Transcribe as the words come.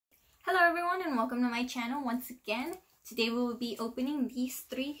and welcome to my channel once again. Today we will be opening these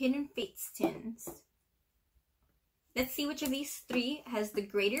 3 Hidden Fates tins. Let's see which of these 3 has the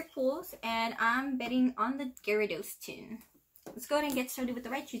greater pulls, and I'm betting on the Gyarados tin. Let's go ahead and get started with the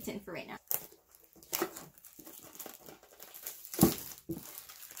Raichu tin for right now.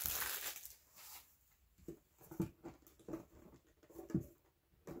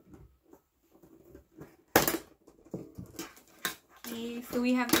 Okay, so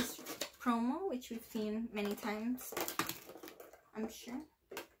we have this promo, which we've seen many times, I'm sure.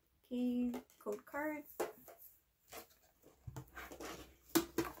 Okay, code card.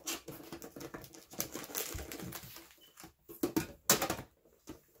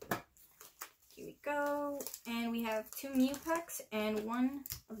 Here we go. And we have 2 Mew packs and 1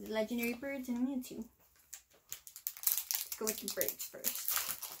 of the legendary birds and Mewtwo. Let's go with the birds first.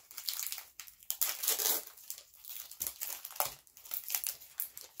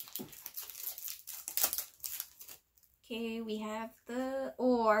 Okay, we have the,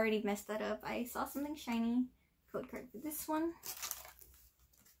 oh, I already messed that up. I saw something shiny. Code card for this one.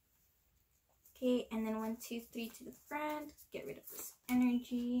 Okay, and then 1, 2, 3 to the front. Get rid of this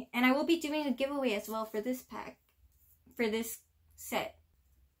energy. And I will be doing a giveaway as well for this pack, for this set.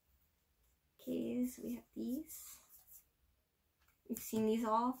 Okay, so we have these. We've seen these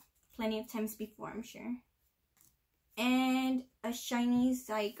all plenty of times before, I'm sure. And a shiny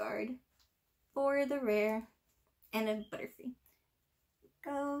Zygarde for the rare. And a Butterfree.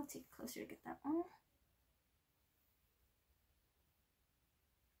 Go take a closer look at that one.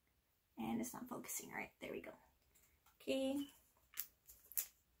 And it's not focusing. All right, there we go. Okay.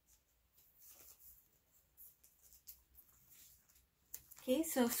 Okay,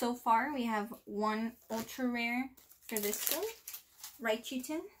 so far we have 1 ultra rare for this one. Raichu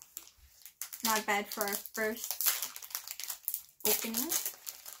tin. Not bad for our first opening.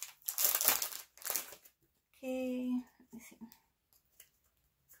 Okay, let me see.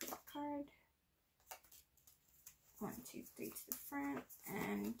 Code card. 1, 2, 3 to the front,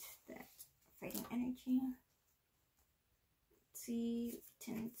 and that fighting energy. Let's see,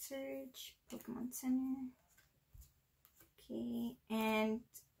 TINS Surge, Pokemon Center. Okay, and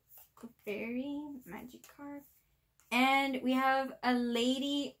Clefairy, Magic card. And we have a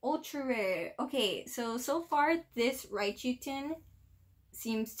Lady Ultra Rare. Okay, so far this Raichu tin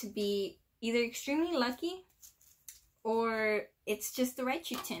seems to be either extremely lucky or it's just the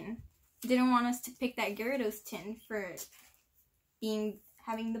Raichu tin. Didn't want us to pick that Gyarados tin for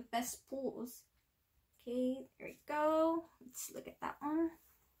having the best pulls. Okay, there we go. Let's look at that one.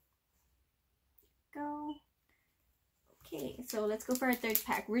 Go. Okay, so let's go for our 3rd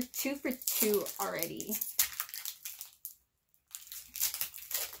pack. We're 2 for 2 already.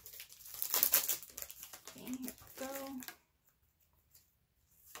 Okay, here we go.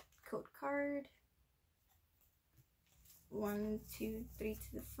 Code card. 1, 2, 3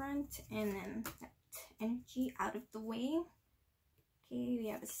 to the front, and then that energy out of the way. Okay, we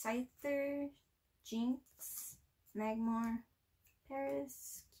have a Scyther, Jinx, Magmar,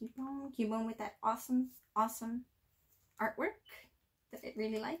 Paris, Cubone with that awesome artwork that I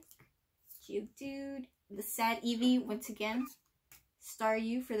really like. Geodude, the Sad Eevee once again,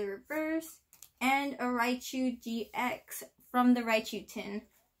 Staryu for the reverse, and a Raichu GX from the Raichu tin.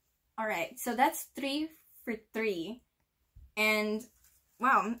 Alright, so that's 3 for 3. And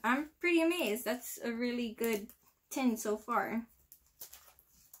wow, I'm pretty amazed. That's a really good tin so far.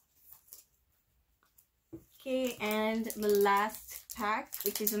 Okay, and the last pack,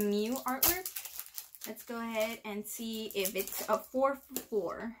 which is a Mew artwork. Let's go ahead and see if it's a 4 for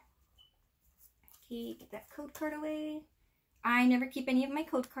 4. Okay, get that code card away. I never keep any of my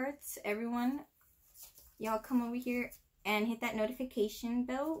code cards. Everyone, y'all come over here and hit that notification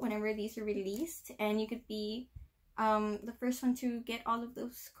bell whenever these are released, and you could be the first one to get all of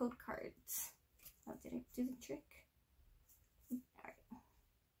those code cards. Oh, did I do the trick? Alright.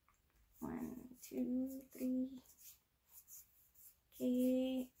 1, 2, 3.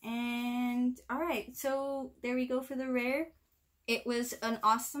 Okay, and alright, so there we go for the rare. It was an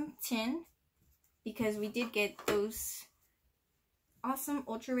awesome tin because we did get those awesome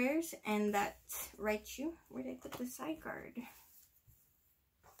ultra rares and that Raichu. Where did I put the Zygarde?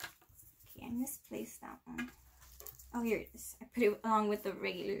 Okay, I misplaced that one. Oh, here it is. I put it along with the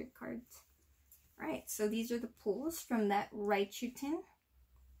regular cards. Alright, so these are the pulls from that Raichu tin.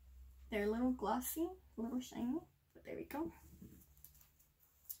 They're a little glossy, a little shiny, but there we go.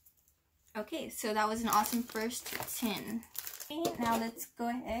 Okay, so that was an awesome first tin. Okay, now let's go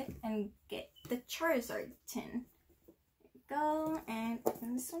ahead and get the Charizard tin. There we go, and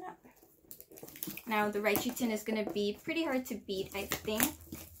open this one up. Now the Raichu tin is going to be pretty hard to beat, I think.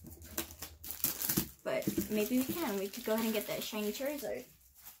 maybe we can. We could go ahead and get that shiny Charizard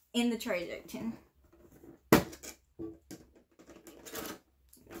in the Charizard tin.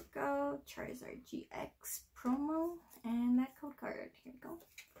 Go Charizard GX promo and that code card. Here we go.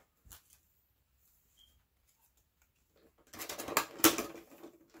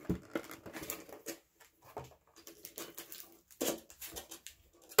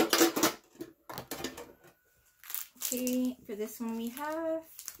 Okay, for this one we have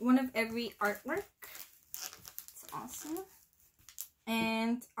one of every artwork. It's awesome.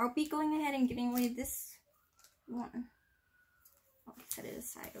 And I'll be going ahead and giving away this one. I'll set it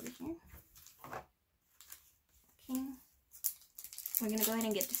aside over here. Okay. We're gonna go ahead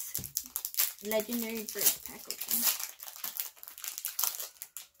and get this legendary bird pack open.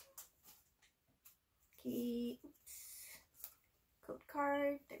 Okay, oops. Code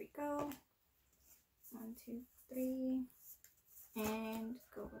card, there we go. 1, 2, 3. And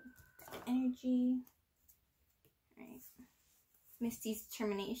go with energy. Alright. Misty's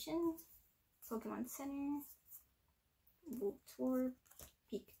Determination. Pokemon Center. Voltorb.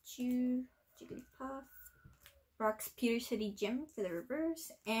 Pikachu. Jigglypuff. Brock's Pewter City Gym for the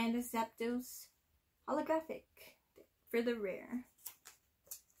reverse. And a Zapdos holographic for the rare.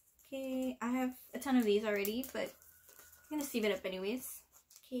 Okay, I have a ton of these already, but I'm gonna save it up anyways.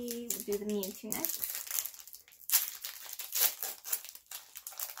 Okay, we'll do the Mewtwo next.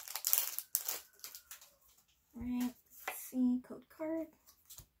 Alright, let's see, code card.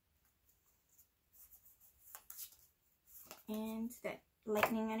 And that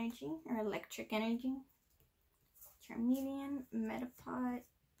lightning energy, or electric energy. Charmeleon, Metapod,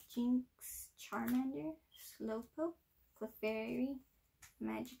 Jinx, Charmander, Slowpoke, Clefairy,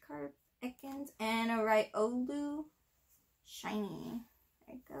 Magikarp, Ekans, and a Riolu shiny.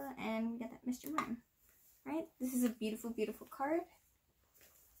 There we go, and we got that Mr. Mime. Right, this is a beautiful, beautiful card.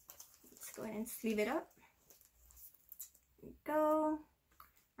 Let's go ahead and sleeve it up. There we go.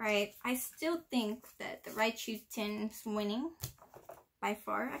 Alright, I still think that the Raichu tin's winning by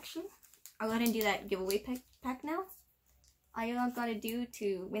far, actually. I'll go ahead and do that giveaway pack now. All y'all gotta do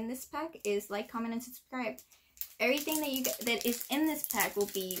to win this pack is like, comment, and subscribe. Everything that is in this pack will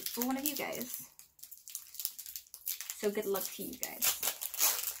be for one of you guys. So good luck to you guys.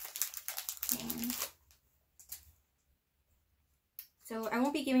 And so I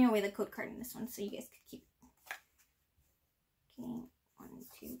won't be giving away the code card in this one, so you guys could keep it. Okay, 1,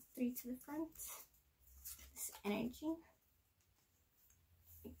 2, 3 to the front. This energy.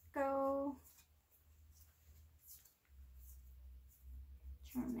 There we go.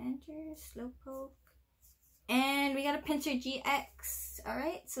 Charmander, Slowpoke. And we got a Pinsir GX.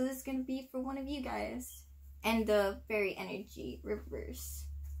 Alright, so this is going to be for one of you guys. And the Fairy Energy reverse.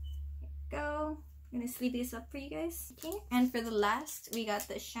 There we go. I'm going to sleeve this up for you guys. Okay, and for the last, we got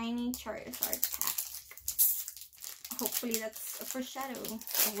the shiny Charizard pack. Hopefully that's a foreshadow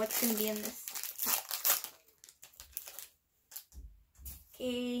of what's going to be in this pack.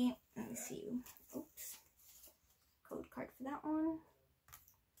 Okay, let me see. Oops. Code card for that one.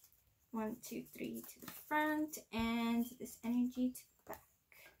 1, 2, 3 to the front, and this energy to the back.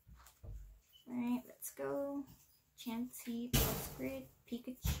 Alright, let's go. Chansey, Pulsegrid,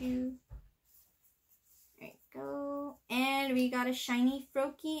 Pikachu. There we go. And we got a shiny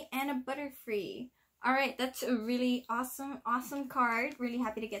Froakie and a Butterfree. Alright, that's a really awesome card. Really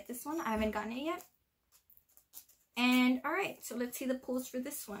happy to get this one. I haven't gotten it yet. And alright, so let's see the pulls for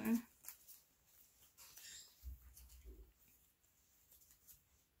this one.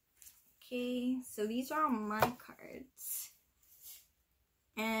 Okay, so these are all my cards.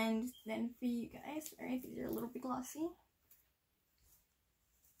 And then for you guys, alright, these are a little bit glossy.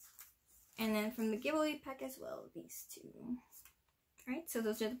 And then from the giveaway pack as well, these two. Alright, so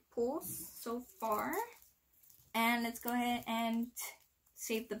those are the pulls so far. And let's go ahead and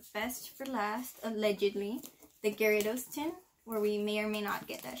save the best for last, allegedly. The Gyarados tin, where we may or may not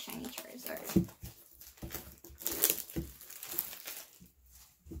get that shiny Charizard.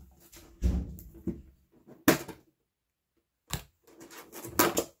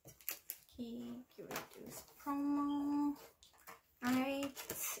 Gyarados promo. Alright.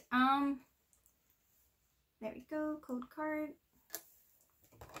 There we go. Code card.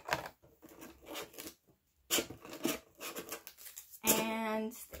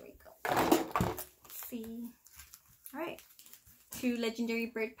 And there we go. Let's see. Alright. 2 legendary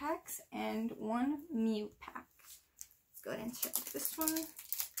bird packs and 1 Mew pack. Let's go ahead and start with this one.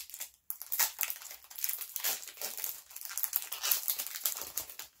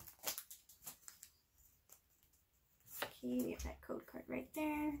 Okay, we have that code card right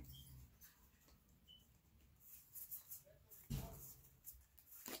there.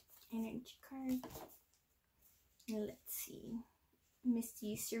 Energy card. Let's see.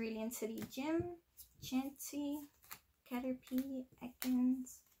 Misty, Cerulean City Gym, Chansey, Caterpie,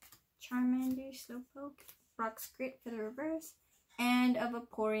 Ekans, Charmander, Slowpoke, Brock's Grit for the reverse, and a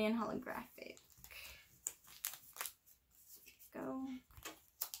Vaporeon holographic. Go.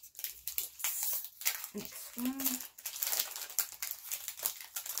 Next one.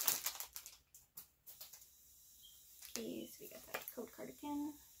 Okay, so we got that code card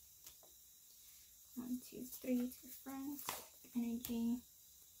again. 1, 2, 3 to the front. Energy.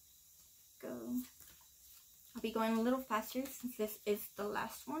 Go. I'll be going a little faster since this is the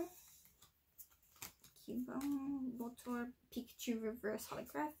last one. Cubone, Voltorb, Pikachu reverse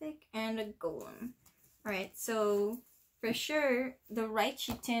holographic, and a Golem. Alright, so for sure the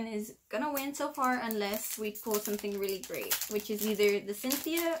Raichu tin is gonna win so far unless we pull something really great, which is either the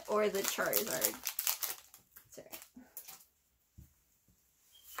Cynthia or the Charizard. It's alright.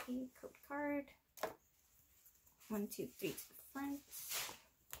 Okay, code card. 1, 2, 3 to the front.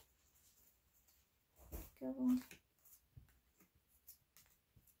 Go.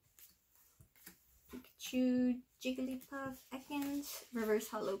 Pikachu, Jigglypuff, Ekans, Reverse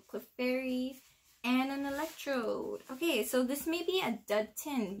Hollow Clefairy, and an Electrode. Okay, so this may be a dud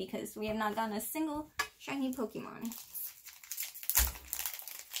tin because we have not gotten a single shiny Pokemon.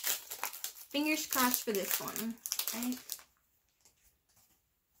 Fingers crossed for this one, right?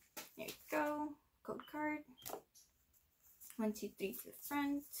 There you go. Code card. 1, 2, 3 to the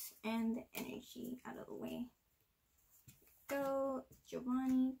front, and the energy out of the way. Go.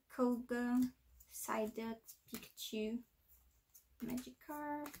 Giovanni, Koga, Psyduck, Pikachu,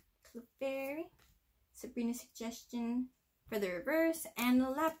 Magikarp, Clefairy, Sabrina's Suggestion for the reverse, and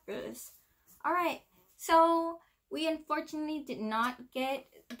Lapras. Alright, so we unfortunately did not get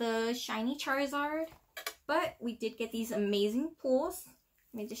the shiny Charizard, but we did get these amazing pulls.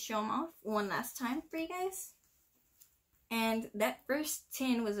 Let me just show them off one last time for you guys. And that first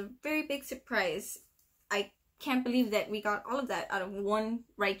tin was a very big surprise. I can't believe that we got all of that out of one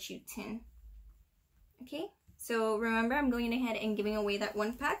Raichu tin. Okay, so remember I'm going ahead and giving away that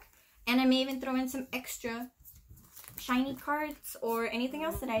one pack. And I may even throw in some extra shiny cards or anything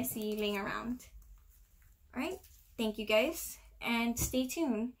else that I see laying around. Alright, thank you guys. And stay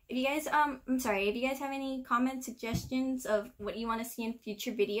tuned. If you guys, if you guys have any comments, suggestions of what you want to see in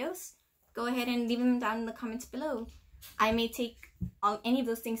future videos, go ahead and leave them down in the comments below. I may take any of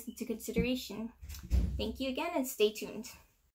those things into consideration. Thank you again and stay tuned.